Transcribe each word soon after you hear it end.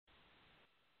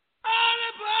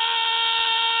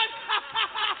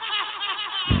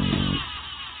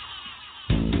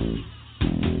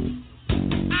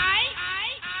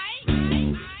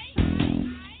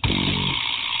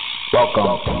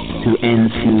Welcome to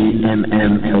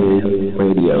NCMMA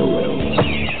Radio.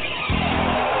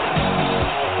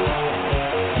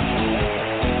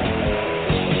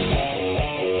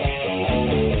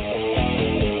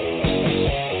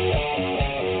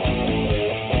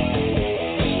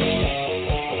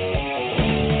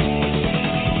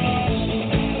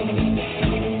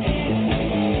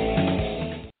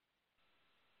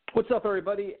 What's up,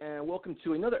 everybody, and welcome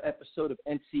to another episode of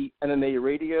NC MMA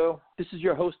Radio. This is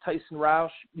your host, Tyson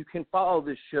Roush. You can follow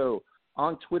this show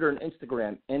on Twitter and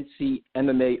Instagram,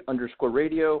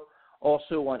 NCMMA_radio,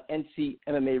 also on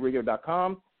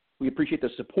NCMMAradio.com. We appreciate the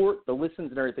support, the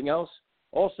listens, and everything else.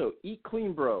 Also, Eat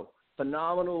Clean Bro,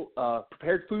 phenomenal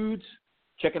prepared foods.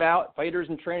 Check it out. Fighters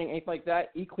in training, anything like that,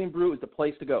 Eat Clean Brew is the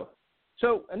place to go.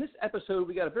 So, in this episode,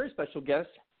 we got a very special guest.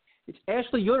 It's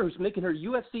Ashley Yoder, who's making her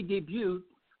UFC debut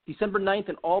December 9th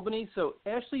in Albany. So,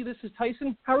 Ashley, this is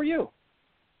Tyson. How are you?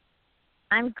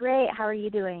 I'm great. How are you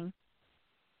doing?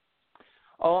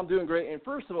 Oh, I'm doing great. And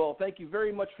first of all, thank you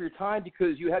very much for your time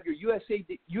because you have your UFC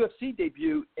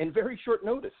debut in very short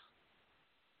notice.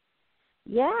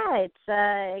 Yeah, it's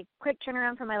a quick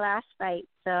turnaround from my last fight.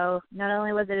 So not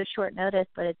only was it a short notice,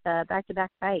 but it's a back-to-back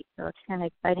fight. So it's kind of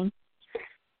exciting.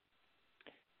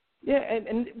 Yeah,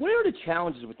 and what are the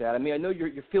challenges with that? I mean, I know you're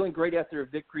feeling great after a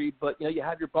victory, but you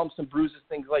have your bumps and bruises,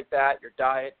 things like that, your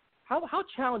diet. How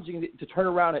challenging to turn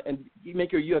around and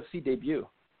make your UFC debut?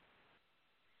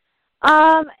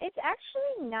 It's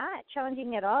actually not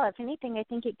challenging at all. If anything, I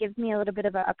think it gives me a little bit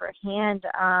of an upper hand.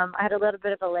 I had a little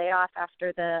bit of a layoff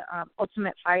after the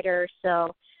Ultimate Fighter,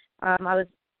 so I was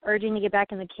urging to get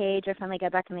back in the cage. I finally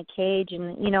got back in the cage,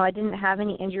 and I didn't have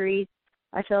any injuries.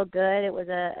 I feel good. It was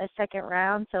a second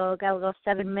round, so got a little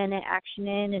 7-minute action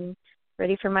in and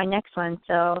ready for my next one.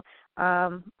 So,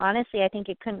 honestly, I think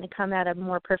it couldn't have come at a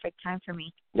more perfect time for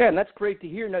me. Yeah, and that's great to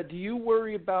hear. Now, do you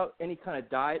worry about any kind of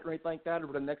diet or anything like that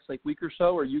over the next week or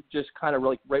so, or are you just kind of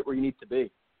right where you need to be?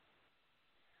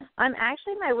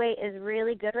 Actually, my weight is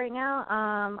really good right now.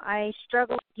 I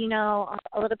struggled, a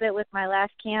little bit with my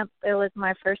last camp. It was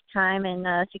my first time in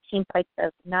 16 fights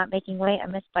of not making weight. I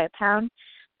missed by a pound.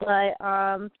 But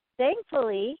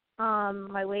thankfully,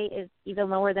 my weight is even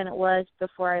lower than it was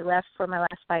before I left for my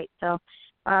last fight. So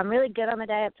I'm really good on the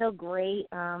diet. Feel great.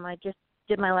 I just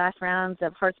did my last rounds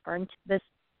of heartburn this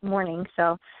morning.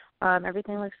 So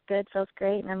everything looks good, feels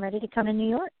great, and I'm ready to come to New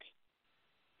York.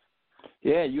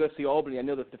 Yeah, UFC Albany. I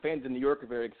know that the fans in New York are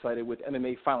very excited with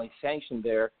MMA finally sanctioned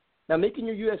there. Now, making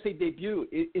your UFC debut,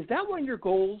 is that one of your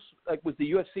goals? Was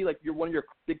the UFC one of your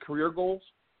big career goals?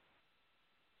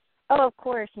 Oh, of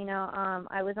course.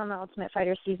 I was on the Ultimate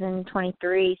Fighter season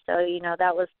 23, so,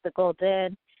 that was the goal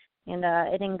then, and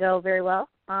it didn't go very well,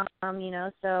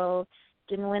 so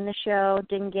didn't win the show,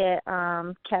 didn't get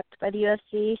kept by the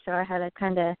UFC, so I had to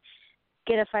kind of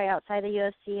get a fight outside the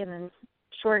UFC, and then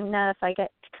sure enough, I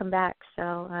get to come back.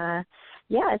 So,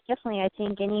 yeah, it's definitely, I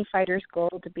think, any fighter's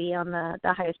goal to be on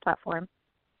the highest platform.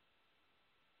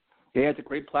 Yeah, it's a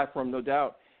great platform, no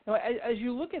doubt. Now, as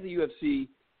you look at the UFC,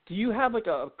 do you have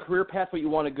a career path where you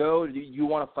want to go? Do you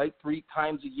want to fight 3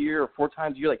 times a year or 4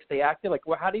 times a year, stay active?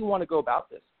 How do you want to go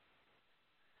about this?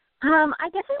 I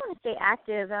definitely want to stay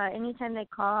active. Anytime they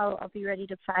call, I'll be ready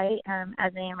to fight,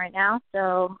 as I am right now.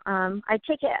 So I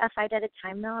take it a fight at a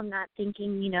time, though. I'm not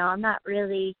thinking, I'm not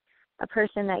really a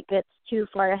person that gets too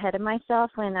far ahead of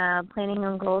myself when planning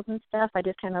on goals and stuff. I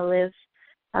just kind of live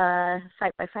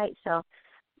fight by fight. So,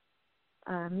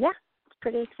 yeah, it's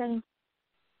pretty exciting.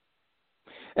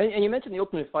 And you mentioned the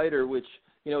Ultimate Fighter, which,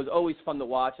 is always fun to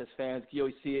watch as fans. You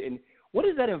always see it. And what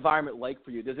is that environment like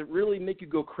for you? Does it really make you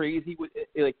go crazy with it,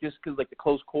 just because, the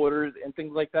close quarters and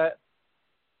things like that?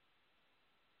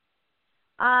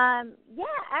 Yeah,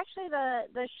 actually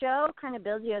the show kind of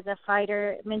builds you as a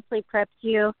fighter. It mentally preps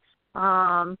you.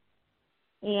 And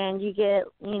you get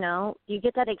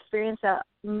that experience that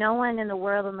no one in the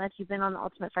world, unless you've been on the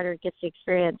Ultimate Fighter, gets to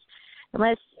experience.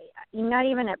 Unless, not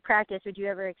even at practice, would you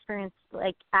ever experience,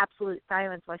 absolute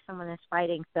silence while someone is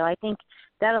fighting. So I think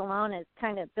that alone is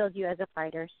kind of builds you as a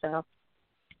fighter. So.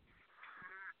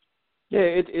 Yeah,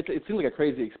 it seems like a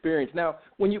crazy experience. Now,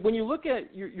 when you look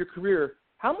at your career,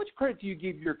 how much credit do you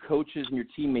give your coaches and your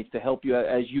teammates to help you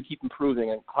as you keep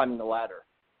improving and climbing the ladder?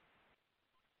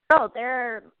 Oh,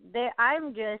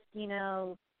 I'm just,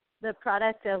 the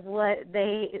product of what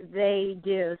they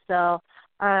do. So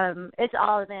it's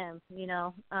all of them,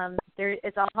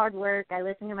 it's all hard work. I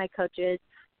listen to my coaches.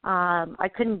 I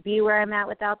couldn't be where I'm at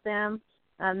without them,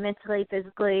 mentally,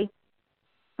 physically,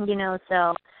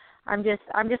 so I'm just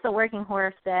a working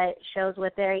horse that shows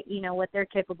what they're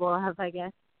capable of, I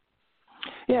guess.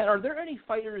 Yeah, are there any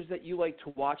fighters that you like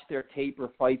to watch their tape or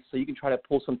fights so you can try to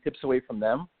pull some tips away from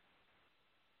them?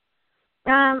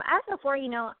 As before,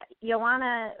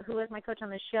 Joanna, who was my coach on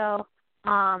the show,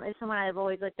 is someone I've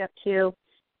always looked up to.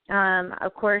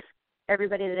 Of course,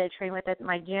 everybody that I train with at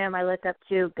my gym, I look up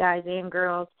to, guys and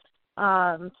girls.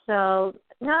 So,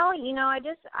 no,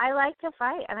 I like to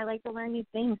fight, and I like to learn new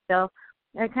things. So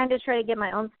I kind of try to get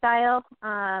my own style.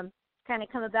 Kind of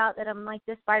come about that I'm like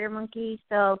this spider monkey,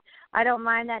 so I don't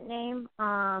mind that name.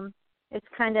 It's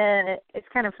kind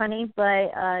of funny,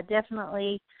 but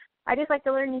definitely I just like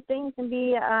to learn new things and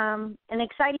be an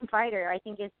exciting fighter. I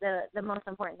think is the most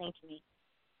important thing to me.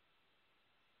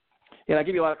 Yeah, I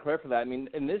give you a lot of credit for that. I mean,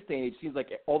 in this day and age, it seems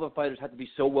like all the fighters have to be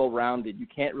so well-rounded. You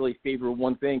can't really favor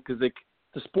one thing because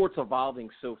the sport's evolving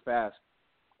so fast.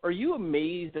 Are you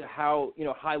amazed at how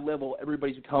high level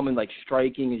everybody's becoming, like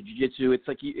striking and jiu-jitsu? It's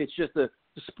like it's just the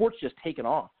sport's just taken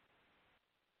off.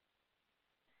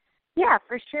 Yeah,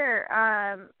 for sure.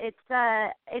 It's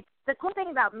the cool thing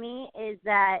about me is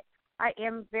that I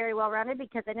am very well rounded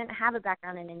because I didn't have a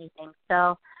background in anything.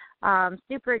 So,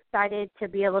 super excited to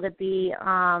be able to be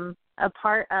a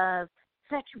part of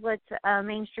such what's a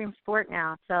mainstream sport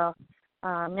now. So.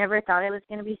 Never thought it was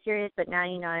going to be serious, but now,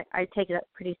 I take it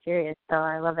pretty serious, so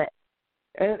I love it.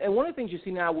 And one of the things you see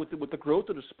now with the growth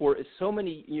of the sport is so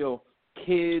many,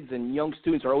 kids and young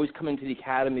students are always coming to the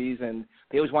academies, and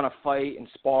they always want to fight and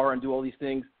spar and do all these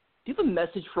things. Do you have a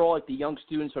message for all, like, the young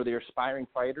students or the aspiring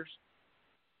fighters?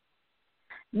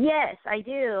 Yes, I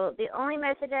do. The only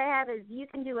message I have is you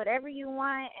can do whatever you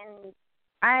want, and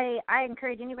I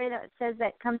encourage anybody that says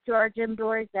that comes to our gym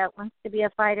doors that wants to be a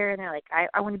fighter and they're like,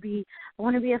 I want to be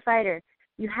a fighter.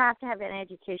 You have to have an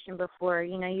education before,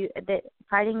 that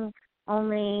fighting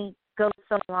only goes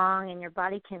so long and your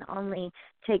body can only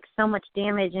take so much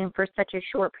damage and for such a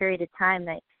short period of time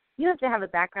that you have to have a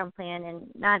background plan, and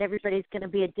not everybody's going to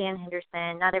be a Dan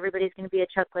Henderson. Not everybody's going to be a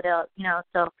Chuck Liddell,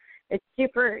 so it's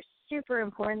super, super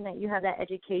important that you have that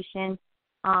education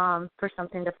for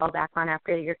something to fall back on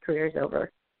after your career is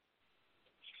over.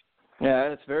 Yeah,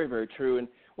 that's very, very true. And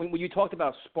when you talked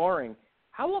about sparring,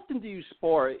 how often do you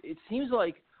spar? It seems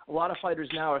like a lot of fighters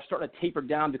now are starting to taper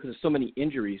down because of so many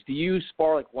injuries. Do you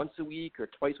spar like once a week or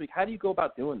twice a week? How do you go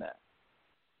about doing that?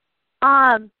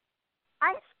 I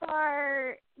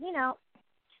spar,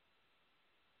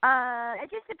 it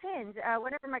just depends.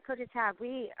 Whatever my coaches have.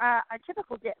 A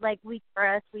typical week for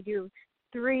us, we do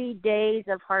 3 days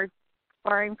of hard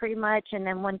sparring pretty much, and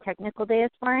then 1 technical day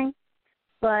of sparring.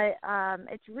 But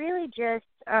it's really just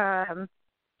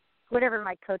whatever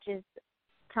my coaches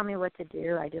tell me what to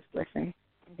do. I just listen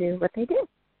and do what they do.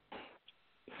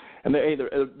 And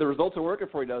the results are working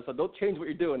for you now, so don't change what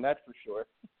you're doing, that's for sure.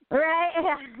 Right,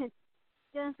 yeah.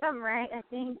 Doing something right, I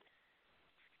think.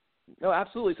 No,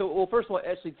 absolutely. So, well, first of all,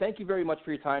 Ashley, thank you very much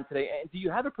for your time today. And do you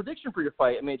have a prediction for your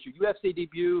fight? I mean, it's your UFC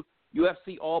debut,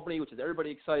 UFC Albany, which is everybody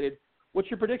excited. What's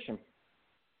your prediction?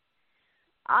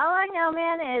 All I know,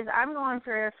 man, is I'm going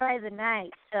for a fight of the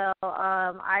night. So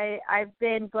I've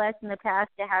been blessed in the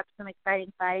past to have some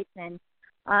exciting fights, and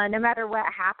no matter what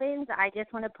happens, I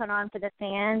just want to put on for the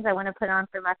fans. I want to put on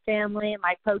for my family and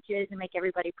my coaches and make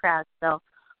everybody proud. So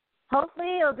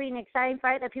hopefully it'll be an exciting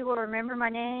fight that people remember my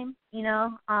name,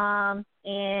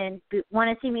 and want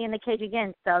to see me in the cage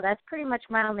again. So that's pretty much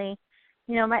my only,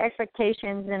 my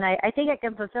expectations, and I think I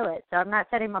can fulfill it. So I'm not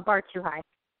setting my bar too high.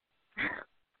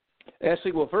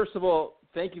 Ashley, well, first of all,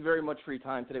 thank you very much for your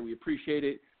time today. We appreciate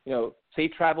it.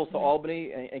 Safe travels to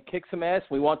Albany and kick some ass.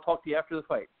 We want to talk to you after the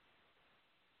fight.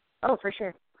 Oh, for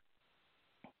sure.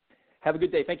 Have a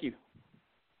good day. Thank you.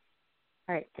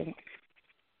 All right, thanks.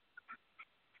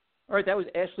 All right, that was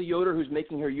Ashley Yoder, who's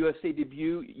making her UFC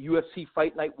debut, UFC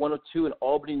Fight Night 102 in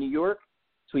Albany, New York.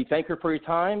 So we thank her for your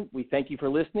time. We thank you for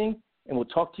listening, and we'll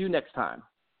talk to you next time.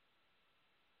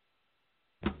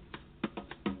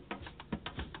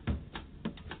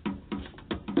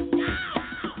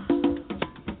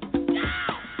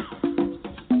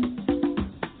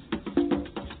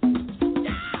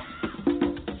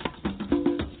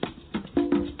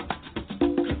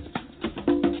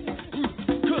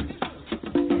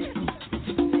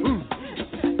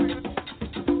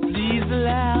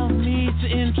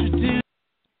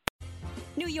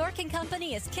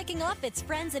 Company is kicking off its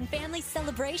Friends and Family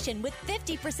celebration with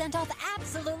 50% off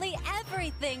absolutely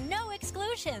everything, no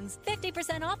exclusions.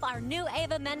 50% off our new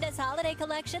Ava Mendes holiday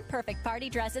collection, perfect party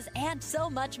dresses, and so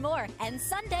much more. And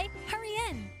Sunday, hurry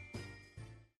in.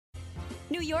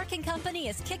 New York & Company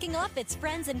is kicking off its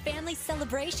Friends and Family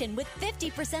celebration with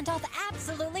 50% off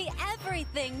absolutely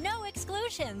everything, no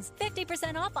exclusions.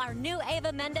 50% off our new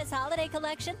Ava Mendes holiday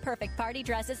collection, perfect party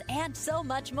dresses, and so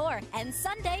much more. And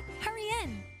Sunday, hurry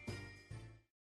in.